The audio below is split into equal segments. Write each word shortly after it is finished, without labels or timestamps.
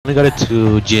I got it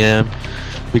to GM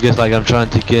because like I'm trying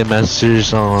to get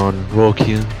masters on Roll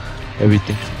Q,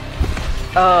 everything.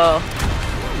 Oh.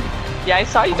 Yeah, I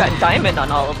saw you got diamond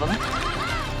on all of them.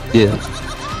 Yeah.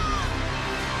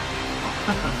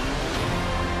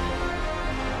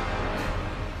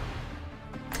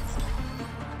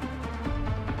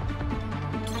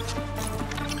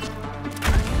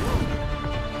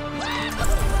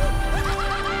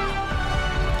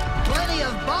 Plenty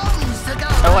of bombs to go.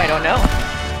 Oh, I don't know.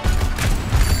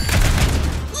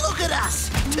 Look at us,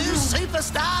 two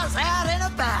superstars out and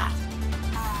about.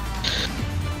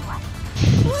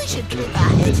 We should keep our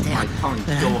heads down.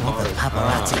 The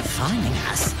paparazzi finding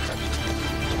us.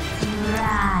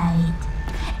 Right.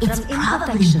 It's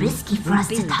probably risky for us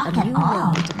to talk at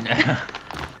all.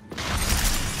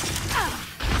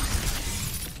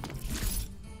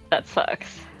 That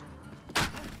sucks.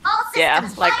 All Yeah,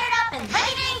 systems like- fired up and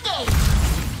ready to engage.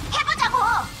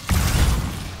 해보자고.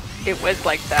 It was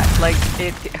like that. Like,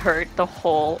 it hurt the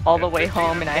all the way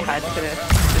home, and I had to just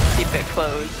keep it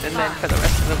closed. And then for the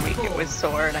rest of the week, it was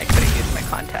sore, and I couldn't use my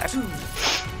contact. 2,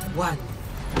 1.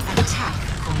 Attack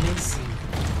commencing.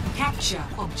 Capture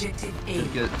objective A.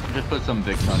 Just put some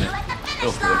Vicks on it. Go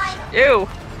for it. Ew!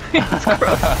 It's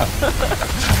gross.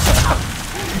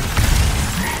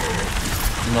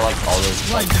 You know, like all those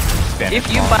like Spanish If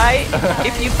you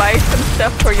songs. buy some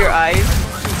stuff for your eyes,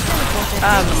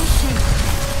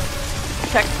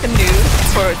 check the news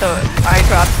for the eye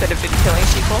drops that have been killing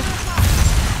people.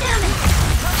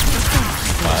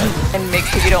 And make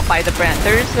sure you don't buy the brand.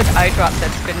 There's an eye drop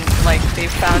that's been, like,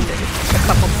 they've found a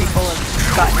couple people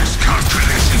have gotten,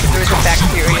 there's a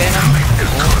bacteria in them.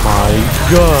 Oh my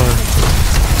god.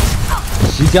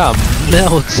 She got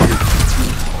melted.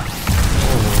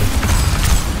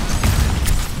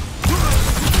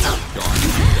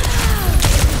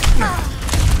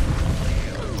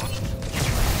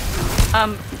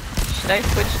 Should I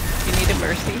switch? You need a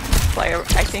Mercy?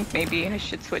 I think maybe I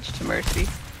should switch to Mercy.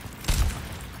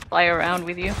 Fly around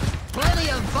with you. Plenty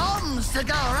of bombs to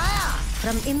go around.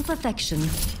 From imperfection,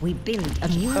 we build a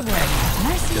new world. Get a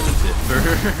bit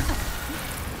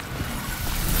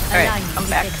Alright, I'm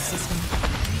back.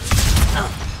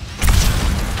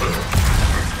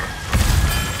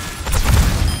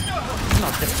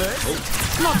 Not the first,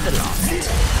 not the last.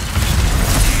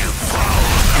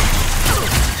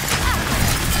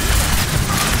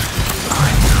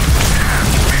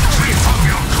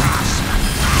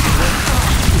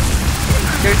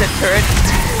 There's a turret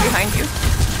behind you,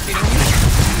 shooting you.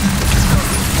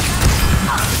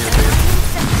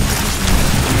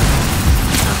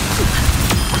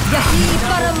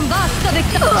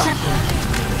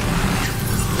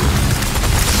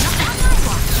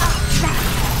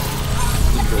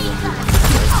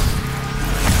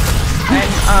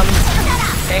 And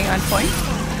staying on point.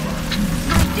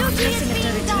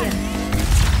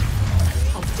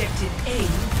 Objective A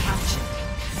captured.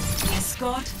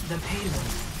 Escort the payload.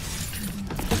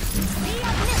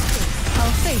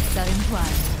 Our fates are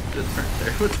entwined. just right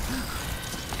there.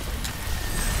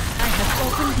 I have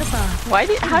opened the bar.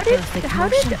 How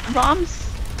did Rom's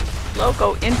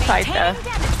logo inside the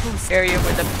area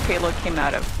where the payload came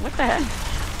out of? What the heck?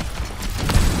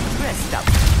 Rest up.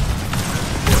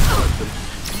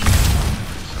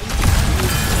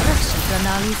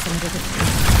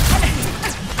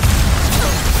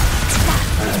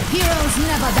 Heroes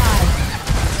never die.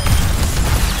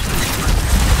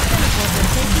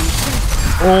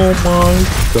 Oh my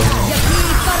god.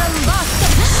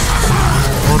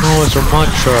 Oh no, it's a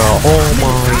mantra. Oh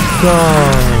my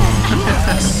god.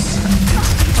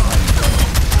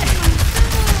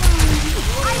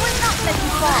 I will not let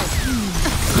you fall.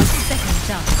 Second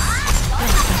chance.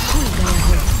 Let the shield go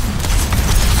away.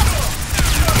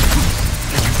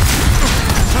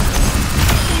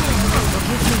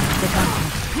 Give me the gauntlet.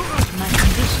 My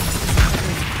conditions is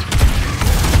agreed.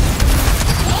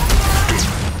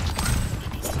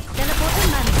 Teleporter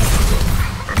manifested.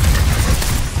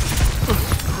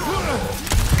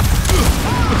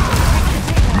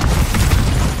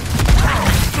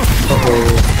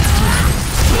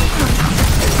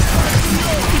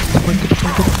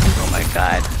 Oh my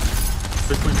god.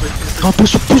 Oh,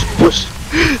 push.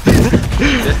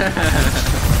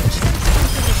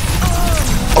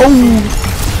 Oh!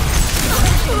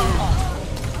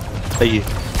 Thank you.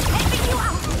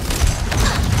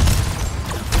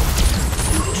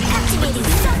 Activating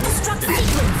self-destruct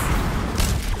sequence.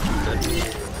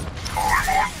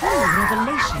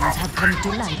 Revelations have come to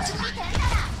light.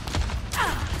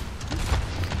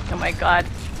 Oh my god,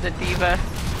 the diva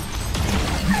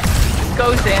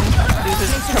goes in,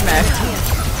 loses her mech.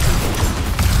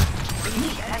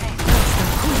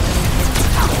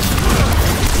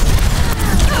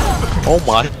 Oh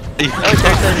my. Oh, there's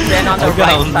a Zen on the I got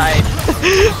right him. side.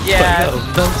 Yeah.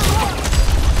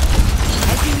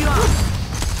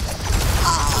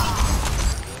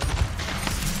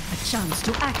 A chance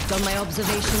to act on my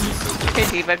observations. Okay,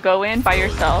 Diva, go in by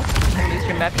yourself and use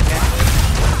your mech again.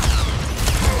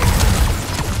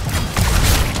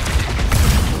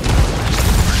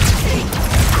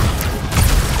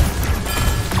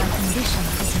 My condition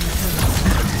is improved.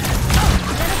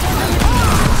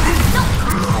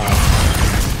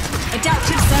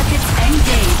 Adaptive circuits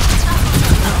engaged.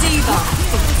 Diva.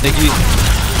 Thank you.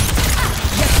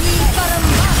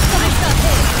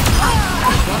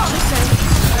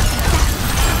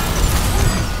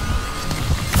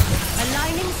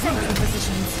 Aligning sensor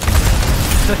positions.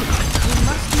 You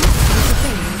must use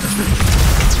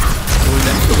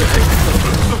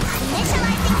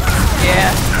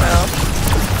Yeah, well.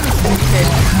 Okay.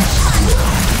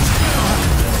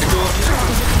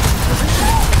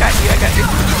 I got you.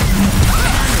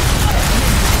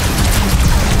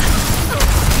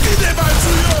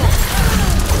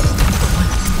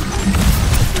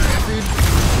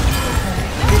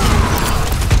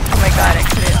 Oh my god, I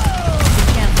couldn't.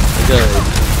 Good.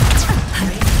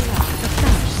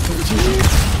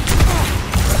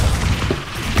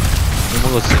 I'm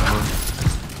gonna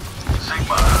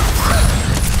Sigma.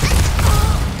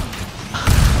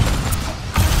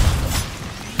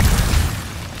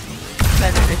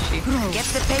 Neither is she. Get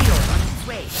the payload on its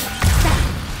way.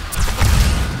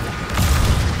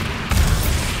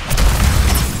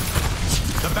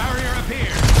 The barrier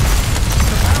appears.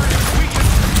 The barrier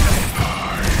weakens.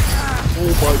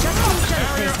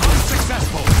 Barrier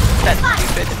unsuccessful. That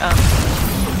stupid,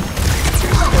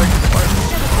 sword form.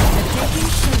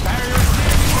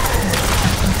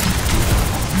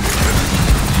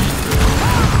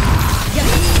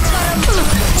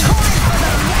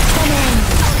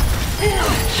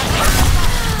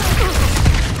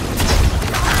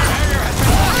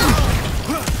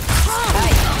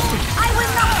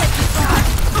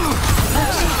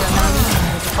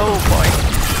 Oh boy.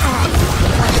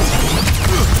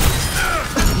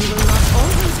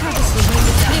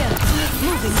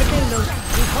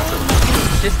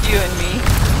 Just you and me.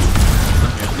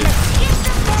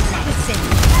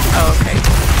 Oh, okay.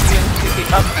 You and two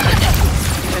people. Up.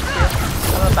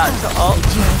 I'm about to ult.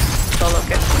 Solo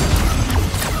get.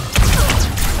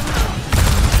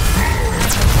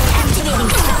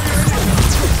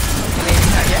 Maybe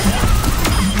not yet.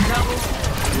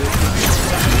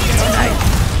 Nice.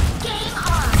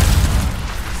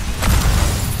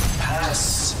 Pass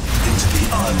into the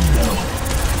unknown.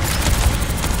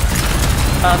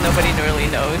 Nobody really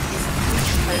knows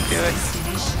how to do it.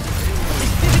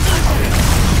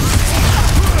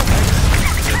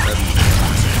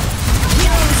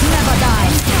 Never die.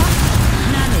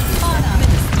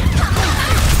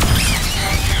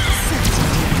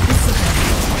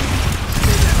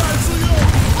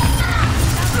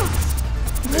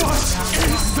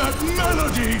 Is that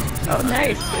melody? Oh,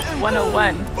 nice. It's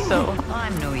 101. So,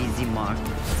 I'm no easy mark.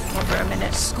 over a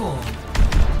minute. Score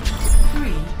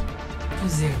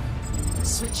 3-0.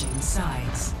 Switching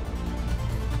sides.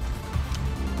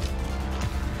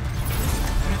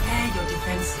 Prepare your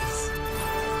defenses.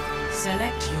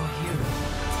 Select your hero.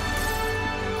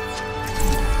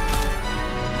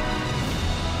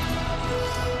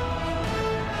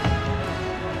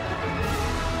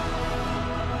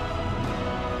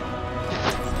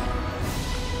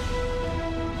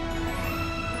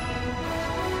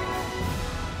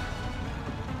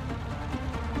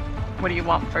 What do you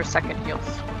want for second heals?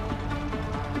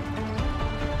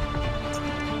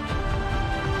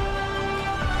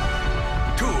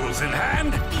 Tools in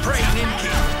hand, brain in key.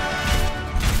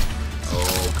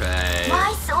 Okay.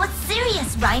 Why so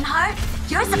serious, Reinhardt?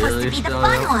 You're supposed to be the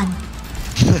fun one.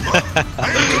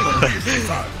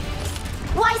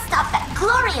 Why stop that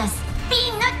glorious,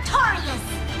 being notorious?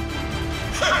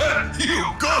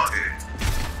 You got it.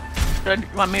 So,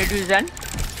 you want me to do Zen?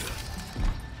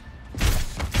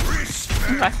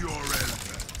 Respect Okay. your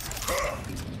elder.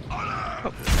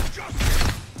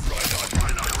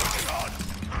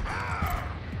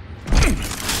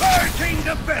 Burning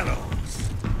the bellows.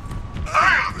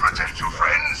 I'll protect you,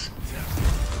 friends.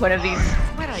 One of these,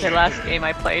 the last game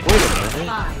I played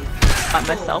on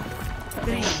myself.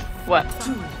 What?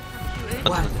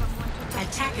 1.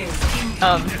 Attackers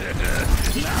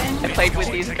I played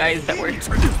with these guys that were, You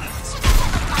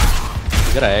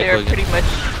gotta they act were pretty much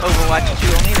Overwatch 2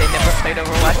 only, they never played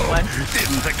Overwatch 1.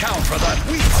 Didn't account for that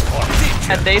weak spot, did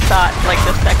you? And they thought, like,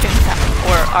 the second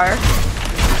or our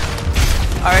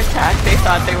attack, they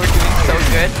thought they were doing so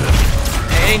good.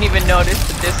 They didn't even notice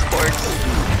the discords.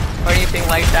 or anything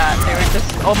like that. They were just,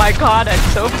 oh my god, I'm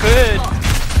so good.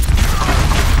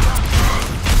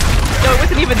 No, it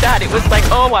wasn't even that. It was like,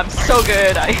 oh, I'm so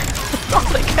good. That's all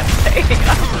they kept saying.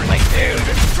 I was like, dude.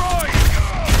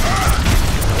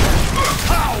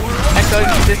 Echo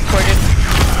discorded.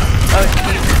 Oh,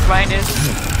 Jesus, Ryan is.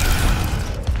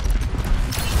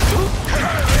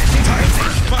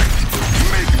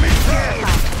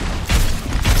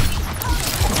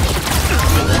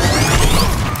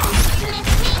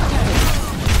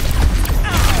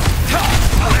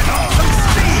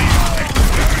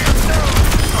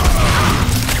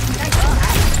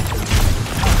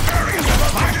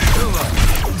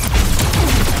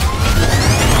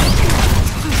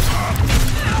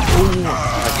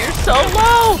 You're so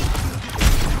low!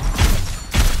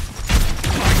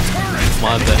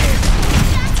 My bad.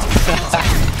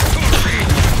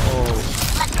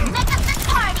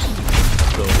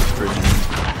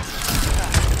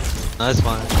 No, that's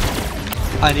fine.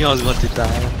 I knew I was going to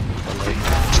die.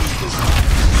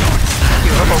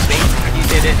 You were hoping. You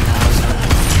did it.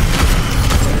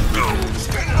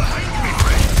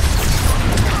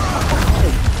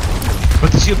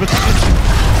 Break the shield, break the shield.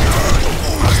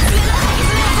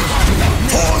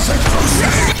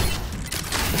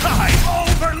 I'm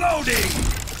overloading!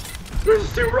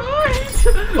 Mr. Right!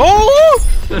 Oh!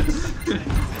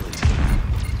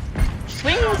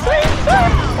 Swing, swing,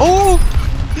 swing! Oh!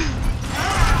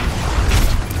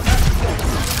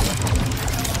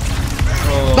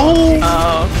 No!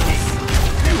 Oh.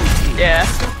 Yeah.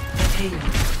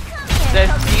 The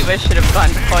diva should have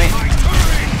gone point.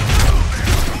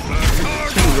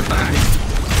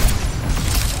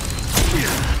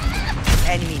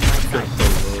 Enemy in my sight.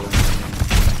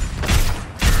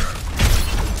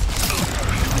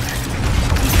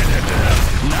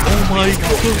 Oh my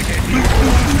god!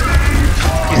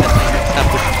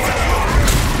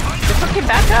 Just okay,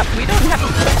 back up. We don't have to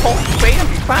put the whole way in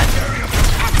front.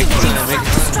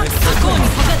 Огонь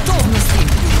по готовности!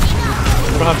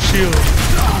 Grab shield.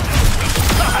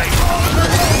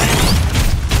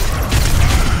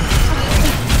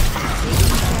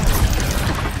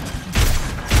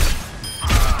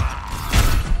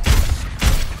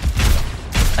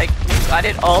 Like, we got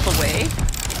it all the way.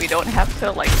 We don't have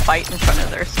to, like, fight in front of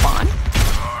their spawn.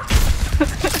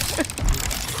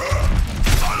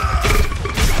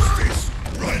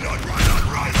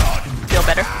 Feel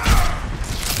better?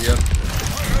 Yep.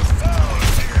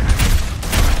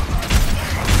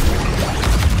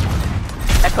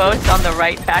 Echo is on the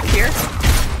right back here.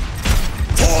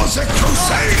 For the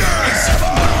Crusaders!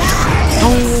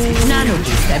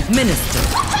 Nanoboost administered.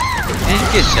 Did you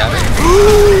get shot at?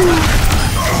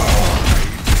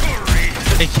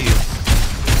 Thank you.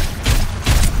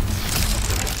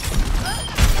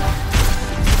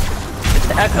 This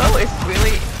Echo is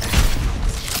really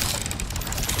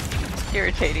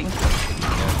irritating.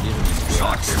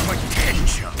 Such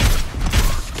potential!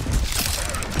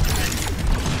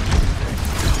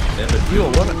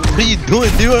 What are you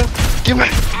doing, dude? Give me.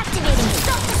 Activating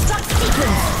self-destruct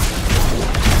sequence.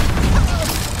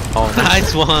 Oh,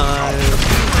 nice one.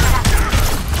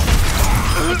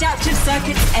 Adaptive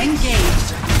circuits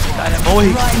engaged. Got him. Oh,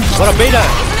 wait. What a beta.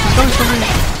 He's coming for me.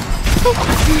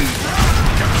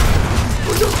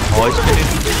 Oh, he's spinning.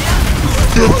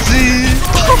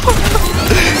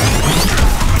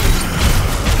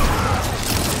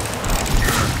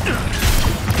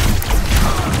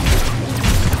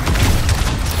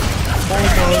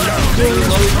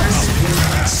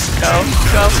 Go,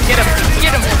 go, get him,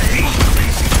 get him!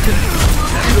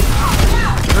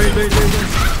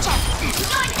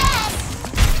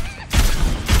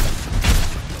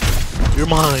 You're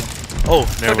mine. Oh,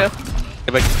 never Go, mind.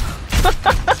 Get back.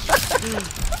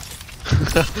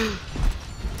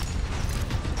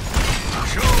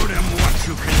 Show them what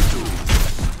you can do!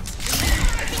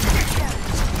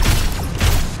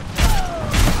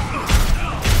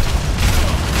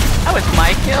 That was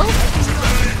my kill?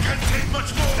 Can't take much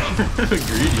more!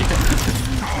 Greedy.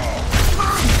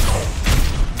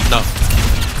 No.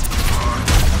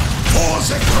 For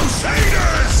the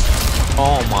Crusaders!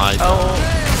 Oh my god. Oh,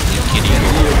 You kidding me?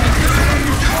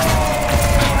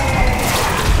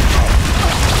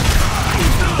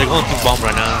 They're going to bomb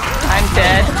right now. I'm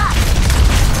dead.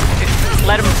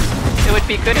 Let him. It would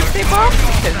be good if they bombed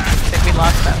because if we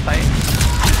lost that fight.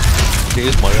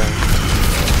 Here's my guy.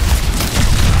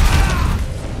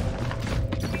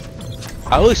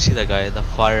 I always see that guy, the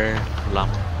fire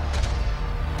lamp.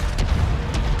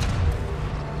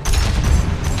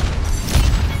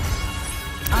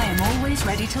 I am always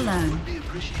ready to learn.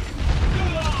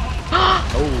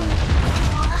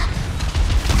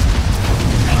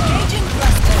 Engaging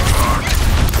thrusters.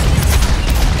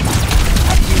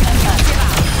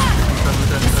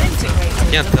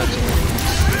 can't touch it.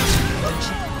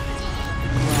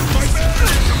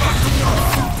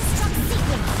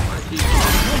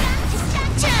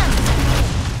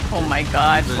 Oh my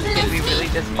god, did we really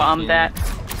just bomb that?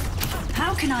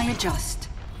 How can I adjust?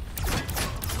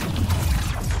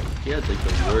 He has like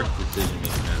the worst decision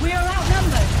making ever. We are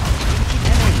outnumbered.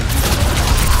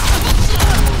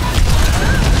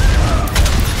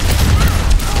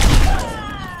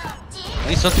 I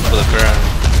need something for the crowd.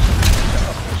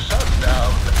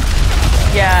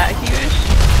 Yeah, huge.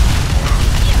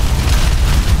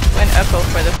 Went Echo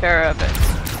for the Pharah, but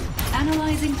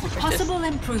Analyzing for possible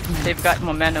improvement. they've got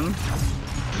momentum.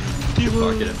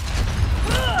 Pocket him.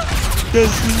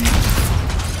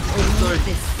 Oh, sorry.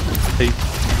 Hey.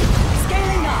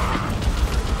 Scaling up.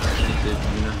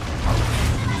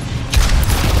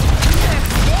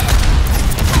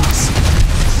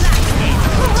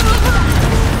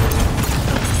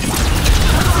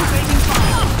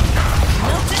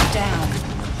 Melted down.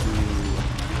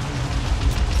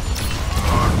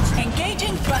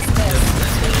 Engaging thrusters.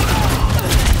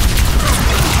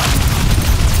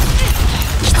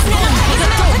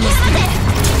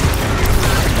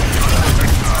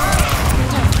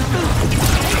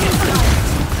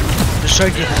 Just try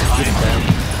to get it back.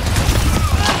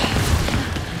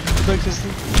 Go back to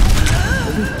sleep.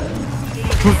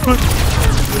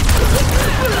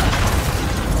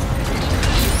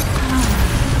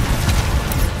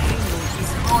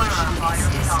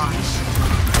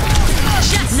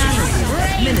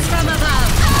 From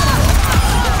above.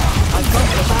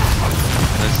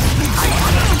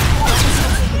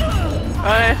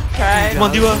 Alright, try. Come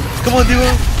on, Diva! Come on,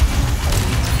 Diva!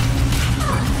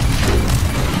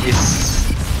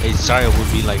 A Zarya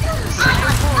would be like.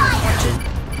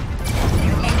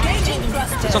 Engaging This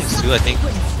thrusters. song's two, I think.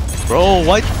 Bro,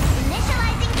 what?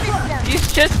 He's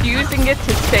just using it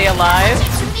to stay alive.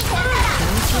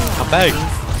 I'm back.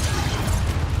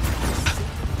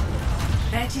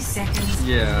 30 seconds.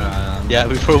 Yeah. Yeah,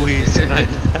 before we tonight.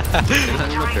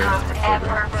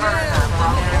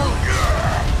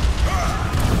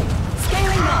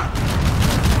 Scaling up.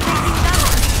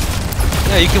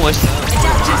 Yeah, you can watch that.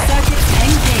 Adaptive circuits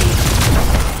engaged.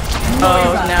 Oh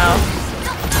no.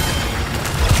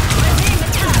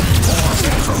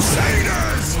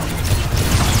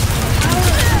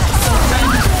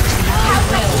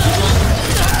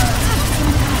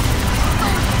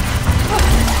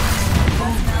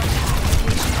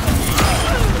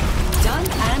 Done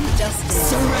and dusted.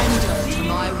 Surrender to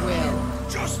my will.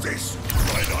 Justice!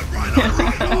 Right on, right on,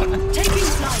 right on! Taking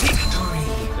flight.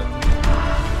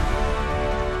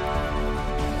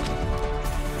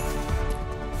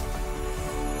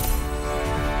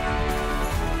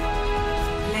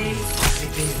 Blaze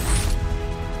revealed.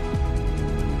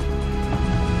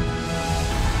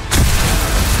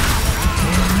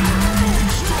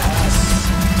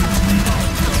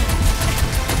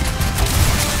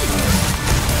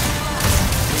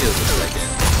 Feels a second.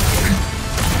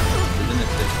 Isn't it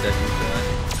 6 seconds for that?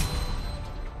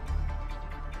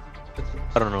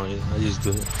 I don't know, I just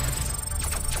do it.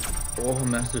 Oh,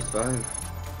 Masters 5.